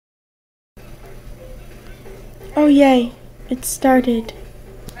Oh yay, it started.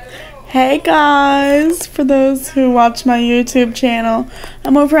 Hey guys, for those who watch my YouTube channel,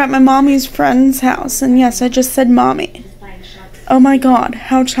 I'm over at my mommy's friend's house, and yes, I just said mommy. Oh my god,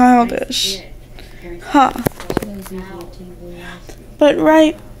 how childish. Huh. But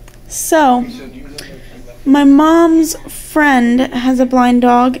right, so, my mom's friend has a blind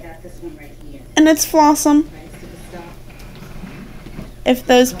dog, and it's Flossom. If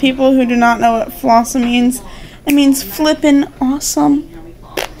those people who do not know what Flossom means, it means flippin' awesome.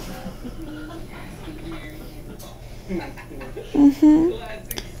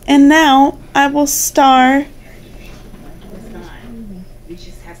 And now I will star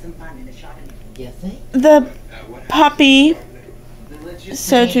the puppy,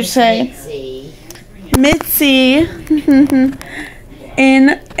 so to say, Mitzi, in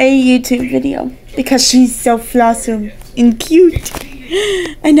a YouTube video because she's so flossom and cute.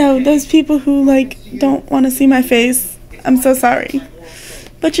 I know, those people who don't want to see my face, I'm so sorry,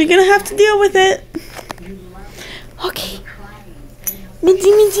 but you're gonna have to deal with it. Okay.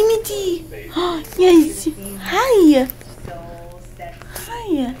 Mitzi. Oh, yes. Hi.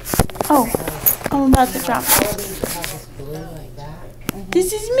 Oh, I'm about to drop it.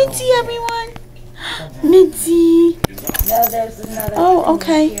 This is Mitzi, everyone. Mitzi. Oh,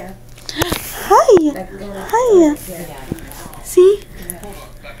 okay. Hi. See?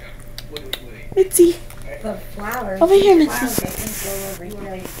 Mitzi. Over here, Mitzi.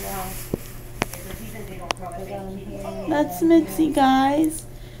 That's Mitzi, guys.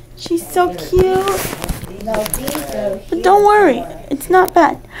 She's so cute. But don't worry, it's not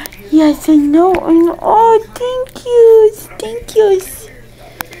bad. Yes, I know. Oh, thank you.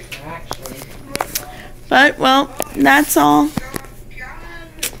 But, well, that's all.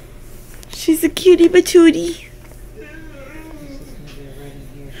 She's a cutie patootie.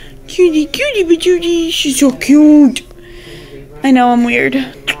 Cutie patootie. She's so cute. I know, I'm weird.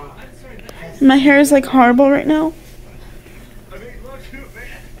 My hair is horrible right now.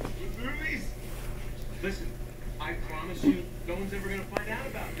 Listen, I promise you, no one's ever gonna find out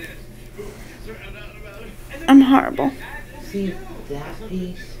about this. I'm horrible. See, that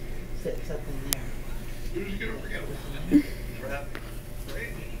piece sits up in there.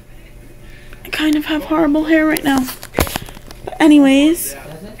 I kind of have horrible hair right now. But anyways,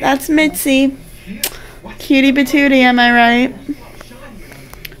 that's Mitzi. Cutie patootie, am I right?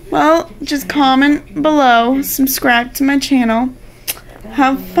 Well, just comment below, subscribe to my channel.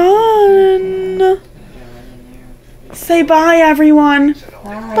 Have fun. Say bye, everyone.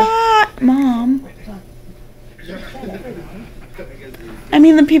 Bye. Mom. I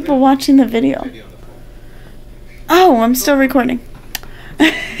mean the people watching the video. Oh, I'm still recording.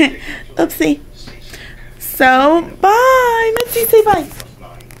 Oopsie. So, bye. Mitzi, say bye.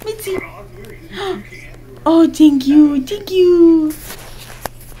 Mitzi. Oh, thank you.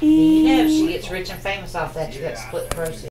 You know, if she gets rich and famous off that, you got split proceeds.